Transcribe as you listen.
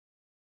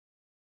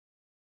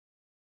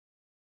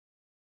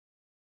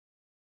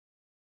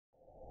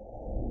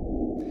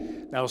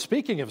Now,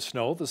 speaking of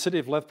snow, the city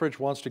of Lethbridge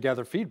wants to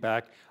gather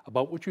feedback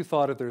about what you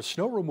thought of their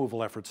snow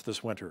removal efforts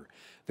this winter.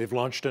 They've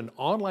launched an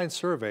online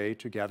survey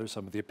to gather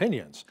some of the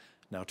opinions.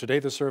 Now, today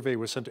the survey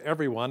was sent to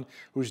everyone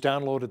who's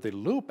downloaded the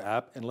Loop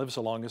app and lives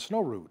along a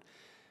snow route.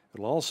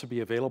 It'll also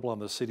be available on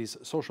the city's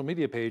social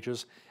media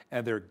pages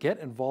and their Get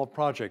Involved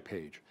project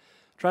page.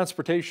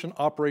 Transportation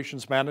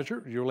Operations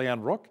Manager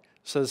Julianne Rook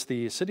says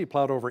the city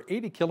plowed over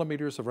 80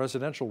 kilometers of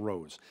residential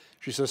roads.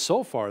 She says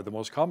so far the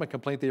most common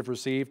complaint they've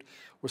received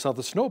was how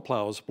the snow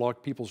plows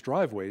blocked people's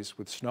driveways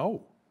with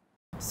snow.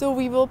 So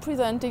we will be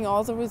presenting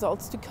all the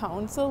results to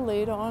council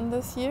later on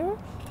this year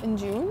in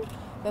June.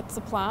 That's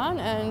the plan,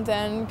 and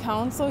then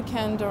council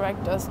can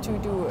direct us to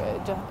do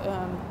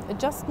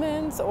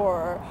adjustments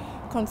or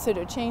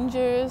consider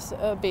changes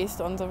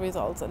based on the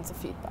results and the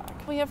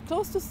feedback. We have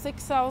close to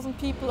 6,000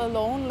 people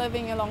alone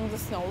living along the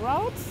snow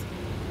routes.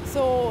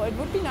 So it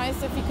would be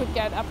nice if we could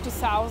get up to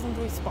 1,000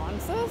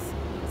 responses.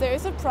 There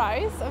is a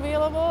prize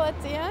available at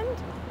the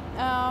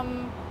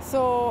end.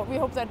 So we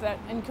hope that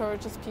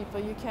encourages people.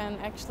 You can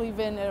actually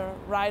win a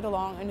ride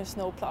along in a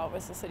snowplow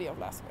with the city of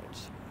Lethbridge.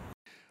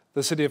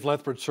 The City of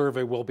Lethbridge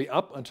survey will be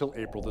up until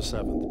April the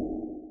 7th.